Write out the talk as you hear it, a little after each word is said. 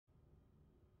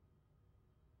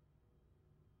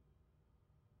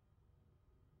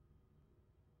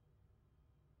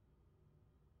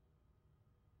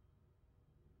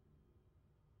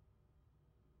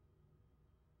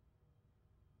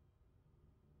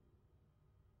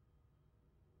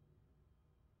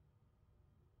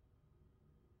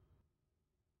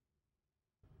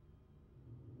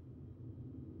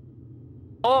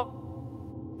Oh,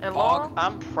 and long.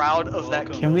 I'm proud of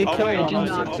that. Can we kill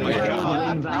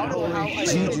I'm proud of how I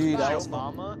GG, that was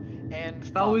Mama and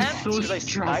That was Fox, so 'cause I sniped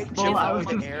stressful. Jim I out was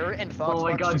of the just, air and Fox oh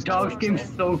my watched god, us Dog go. came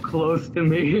so close to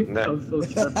me. That was so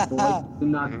stressful. I did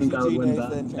not think I would win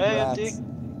Nathan, that. Hey, congrats.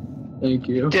 MD. Thank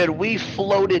you. Dude, we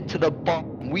floated to the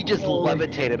bomb. We just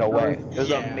levitated away. It was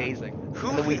Yeah. amazing. Who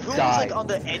And then we was like died. on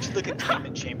the edge of the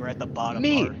containment chamber at the bottom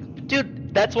Me, part?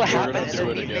 dude. That's what We're happened. gonna do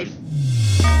And it then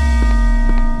again.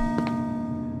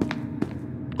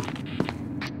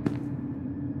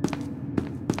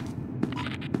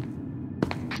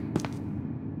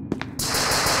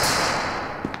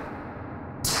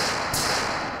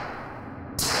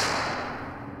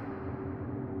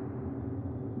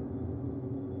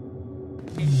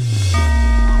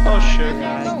 Oh shit.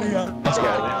 Let's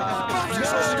go.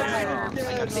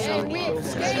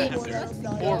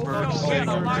 Four burps.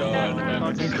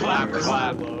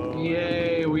 Clap.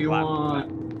 Yay, we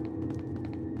won.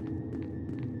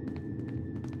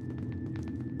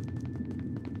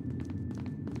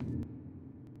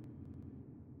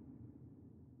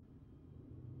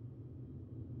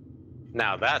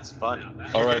 Now that's fun.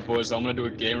 Alright boys, I'm gonna do a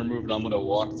game remove and I'm gonna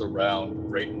walk the round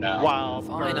right now. Wow.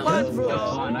 Fine.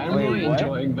 Fun. I'm really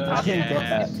enjoying this. I didn't get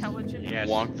that. Intelligent. Yes.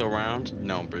 Walk the round?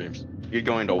 No, Breams. You're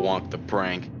going to walk the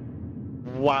prank.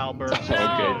 Wow, burps.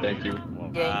 Okay, thank you.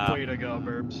 Wow. Way to go,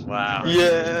 burps. Wow.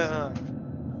 Yeah.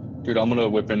 Dude, I'm gonna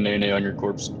whip a Nene on your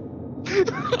corpse. Oh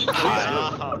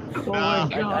my I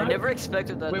god. never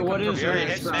expected that. Wait, to what come is from Very you.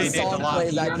 hit The Nene. song Nene.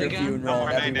 plays at your Again? funeral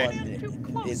and Come on,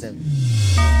 everyone isn't.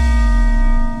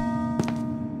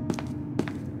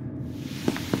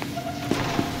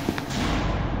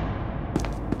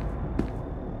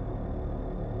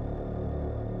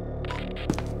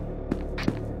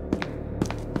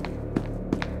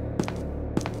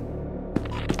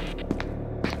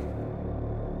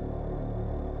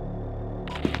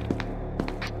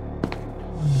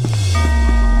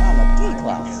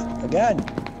 Class again.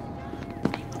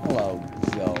 Hello,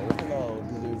 Joe. Hello,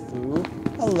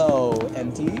 Lufu. Hello,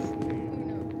 MT.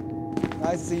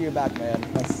 Nice to see you back, man.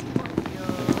 Nice.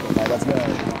 Alright, let's go.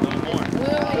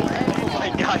 Oh my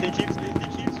god, he keeps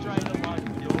trying to lock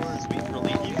doors. We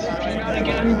really keeps trying to.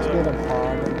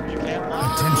 You can't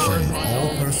lock Attention, all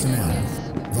personnel.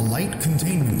 The light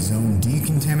containment zone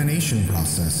decontamination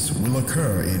process will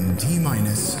occur in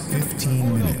T-minus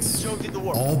 15 minutes.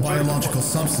 All biological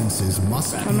substances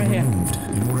must be removed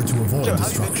in order to avoid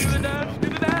destruction.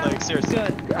 Like, seriously.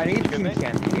 Good. I need some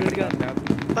candy. Good.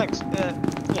 Thanks. Yeah.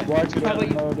 What How about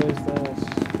you? mode is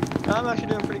this? I'm actually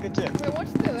doing pretty good too. Wait,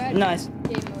 what's the red Nice.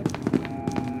 game mode?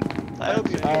 I hope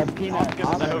you Peanut.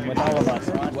 I hope you With all of us.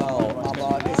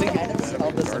 Well, it's the end of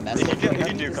the semester. If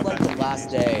you do It's come like back. the last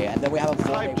day, and then we have a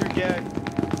full Hyped your gang.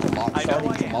 I know starting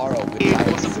I am. tomorrow, which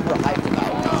I'm super hyped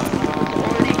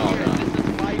about.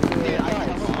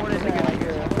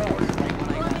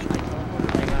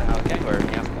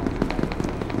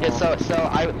 Yeah, so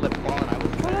I lived while and I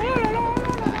was.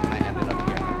 I ended up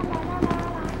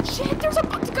here. Shit, there's a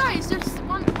bunch of guys. There's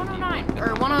 109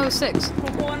 or 106.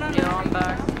 Yeah, I'm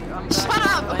back. Shut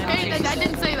up, okay? I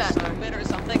didn't say that. Stupid or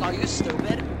something? Are you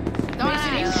stupid? Don't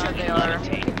ask. Yeah, they are.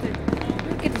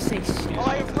 Get to say shit. Oh,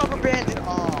 I have rubber banded.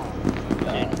 Oh.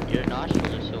 Your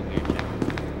nostrils are so weird, Jack.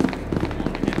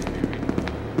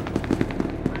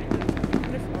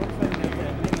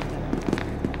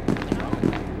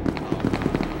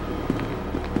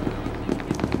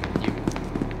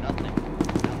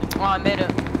 Oh, I made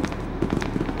it.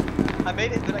 I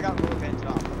made it, then I got rubber banded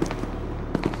off.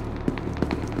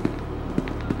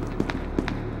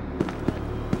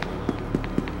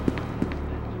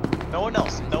 No one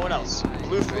else. No one else.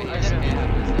 Blue food.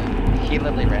 He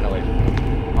literally ran away from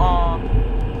me. Aw.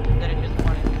 That is just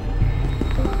funny.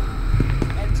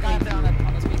 And it's got down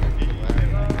on the speaker.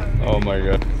 Oh my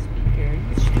god.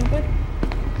 You stupid.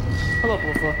 Hello,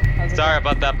 Bluffa. How's it Sorry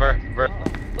about that, Bert. going?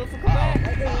 Bluffa, come back.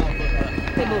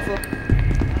 Hey, Bluffa.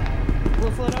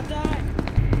 Bluffa, don't die.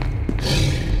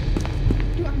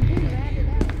 Dude, I'm doing ratted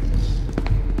out.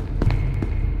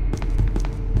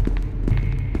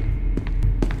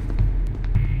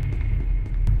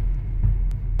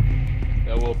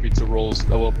 That will pizza rolls.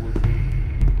 That will.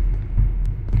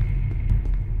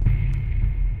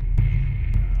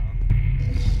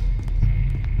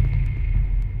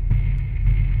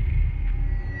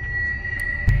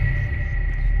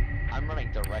 I'm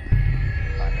running direct.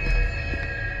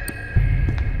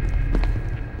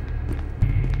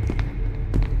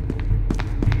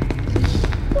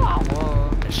 Whoa,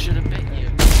 it should have been you.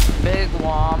 Big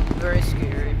Womp, very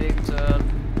scary, big tub.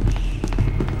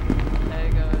 Hey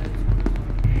guys.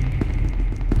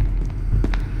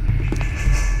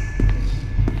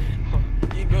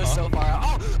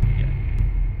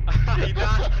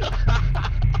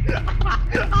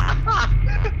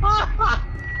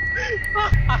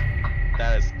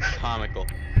 That is comical.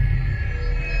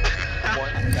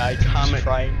 One guy keeps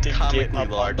trying to get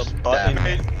up on the button.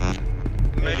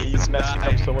 He's messing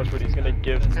up so much, but he's gonna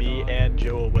give me and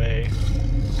Joe away.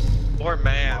 Poor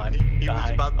man. He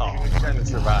was about he was trying to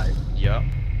survive. Yup.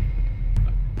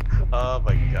 Oh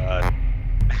my god.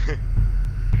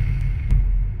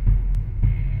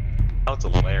 That was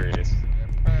hilarious.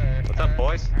 What's up,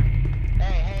 boys?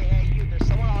 Hey, you. There's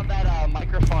someone on that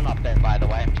microphone up there, by the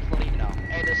way. Just letting you know.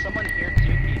 Hey, there's someone here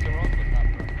too. Pizza rolls. What's up,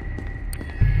 bro?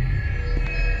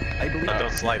 I believe. No,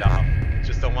 don't slide off.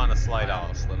 Just don't want to slide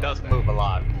off. It does move a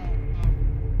lot.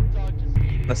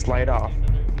 Let's slide off.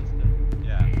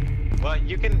 Yeah. Well,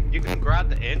 you can grab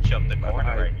the inch of the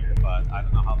corner right here, but I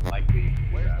don't know how likely.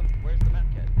 Where's the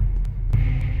medkit?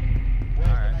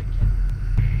 Where's the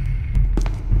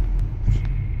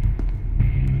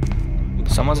medkit?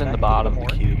 Someone's in the bottom of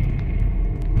the cube.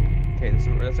 Okay, that's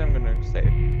what I'm gonna say.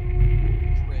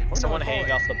 Someone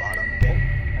hanging off the bottom again.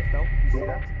 I fell. You see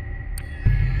that?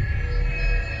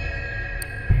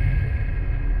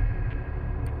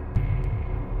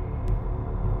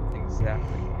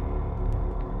 Exactly.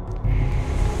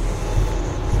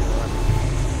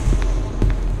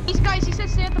 These guys, he said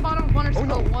stay at the bottom of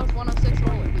 106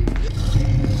 rolling.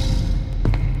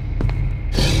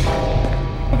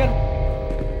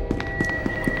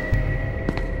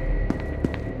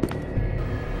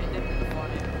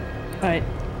 Alright.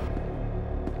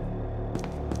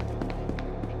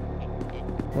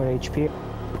 What HP?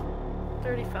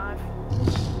 35.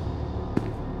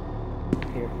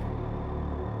 Here.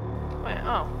 Wait,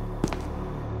 oh.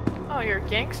 Oh, you're a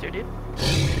gangster, dude.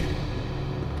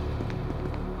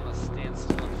 I'll stand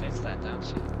still and face that, don't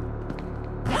you?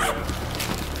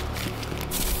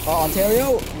 Oh,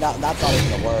 Ontario? No, that's not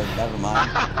even a word. Never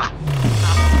mind.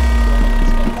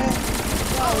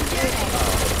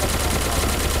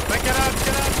 Get out!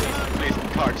 Please,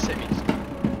 car save me.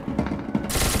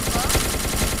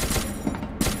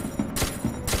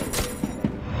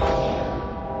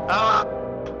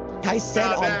 I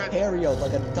said Ontario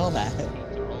like a dumbass.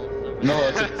 No,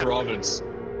 it's a province.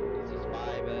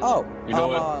 Oh, You know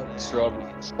what? Strawberry.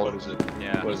 What is it?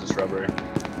 Yeah. What is a strawberry?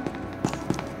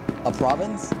 a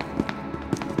province?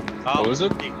 Oh, what was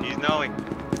it? He's knowing.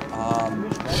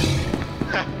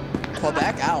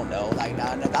 Quebec? I don't know. Like,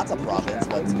 that's a province,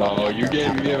 but it's No, you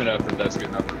gave an effort. That's good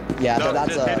enough. yeah, No,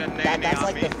 that's just hit a that's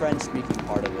like me. the French-speaking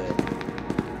part of it.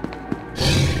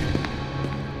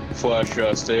 Flash,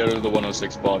 stay out of the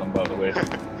 106 bottom, by the way.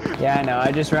 Yeah, I know.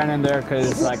 I just ran in there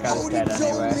because like I was dead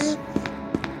anyway.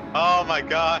 Oh my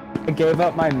god. I gave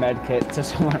up my med kit to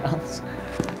someone else.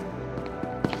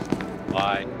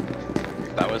 Why?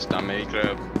 That was dumb. Maybe you could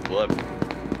have flipped.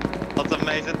 That's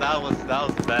amazing. That was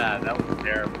bad. That was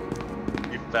terrible.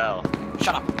 You fell.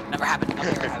 Shut up. Never happened.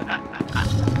 Never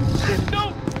happened.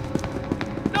 No!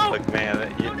 No! Look,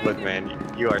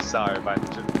 man. You are sorry by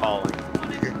just falling.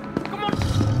 Come on!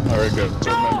 Alright, good.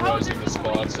 Start memorizing the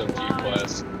spots of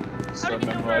G-Class. Start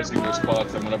memorizing the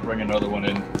spots. I'm gonna bring another one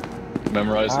in.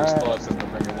 Memorize the spots. I'm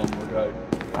gonna bring in one more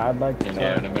guy. I'd like to.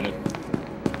 In a minute.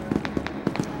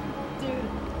 Dude,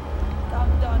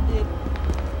 I'm done, dude.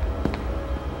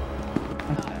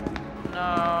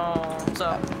 No. What's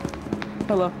up?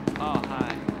 Hello. Oh,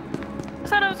 hi. I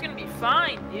thought I was gonna be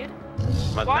fine, dude.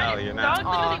 But Why? now you're not.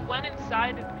 Dog literally went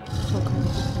inside of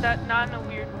me. That not in a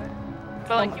weird way.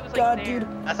 But like he was like there.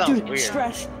 Dude. That sounds Dude, weird.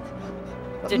 stress.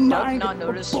 Did Doug Mind not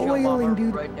notice your boiling, mama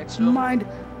dude. right next to him? Mind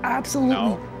absolutely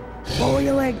No.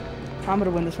 boiling. I'm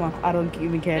gonna win this one. I don't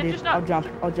even care, Yeah, dude. just not-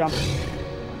 I'll jump.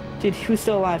 Dude, who's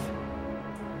still alive?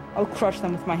 I'll crush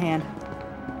them with my hand.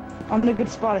 I'm in a good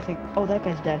spot, I think. Oh, that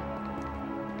guy's dead.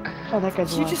 Oh, that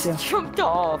guy's You alive just too. jumped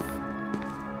off.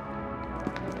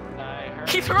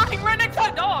 He's running right next to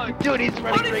that dog! Dude, he's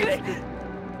running right next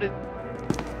to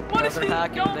What is They're he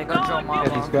hacking, going they got your on? mama.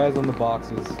 dude? Yeah, these guys on the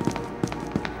boxes.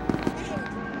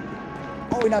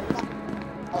 Oh, we're not.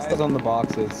 Guys on the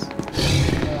boxes.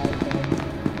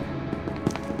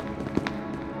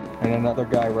 And another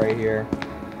guy right here.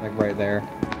 Like right there.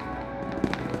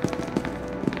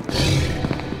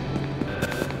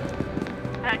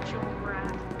 Actual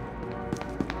rat.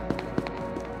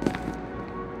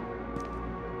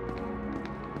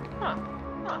 Huh.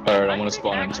 Alright, I'm gonna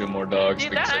spawn in 2 more dogs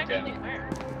Dude, because that I actually can. where?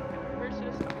 Where's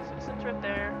citizens? Citizens right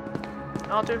there.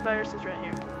 Altered virus is right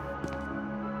here.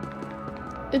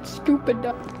 It's stupid.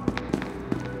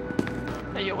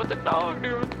 Hey, yo, what the dog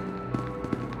doing?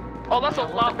 Oh, that's a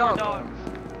lot more dogs.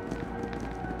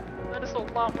 That is a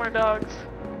lot more dogs.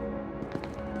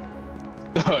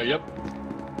 Yep.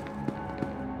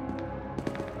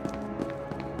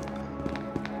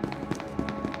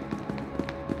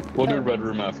 We'll do red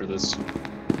room after this.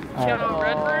 Yo,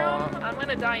 red room? I'm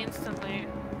gonna die instantly.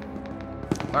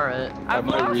 Alright. I've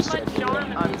might lost my reset the charm.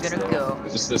 room. I'm gonna go.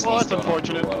 Just this Well, one's that's gone on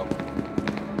for a unfortunate.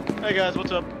 while. Hey guys,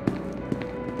 what's up?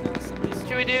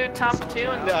 Should we do top 2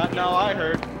 and Yeah, no, I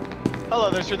heard. Hello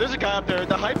there, sir. There's a guy up there.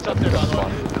 The hype's up there, by the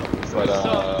way. But,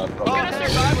 Oh, You're gonna hey,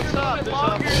 survive what's for a up?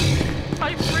 little bit There's longer.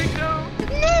 Hype Rico.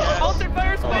 Altered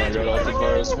virus, Oh my man. god, Alpha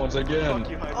Virus once again. Fuck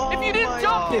you, hype. If you didn't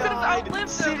jump, you could have God. outlived them.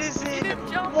 Citizen, You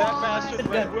didn't jump. That bastard,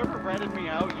 whoever ratted me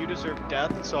out, you deserve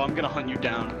death, so I'm gonna hunt you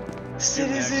down.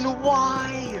 Citizen,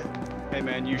 why? Hey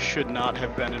man, you should not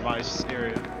have been in my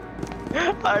area.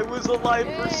 I was alive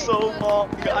for so long.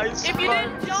 I If you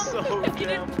didn't survived jump, so if you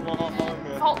damn didn't long.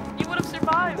 fall, you would have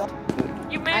survived.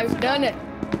 You may have I've done it.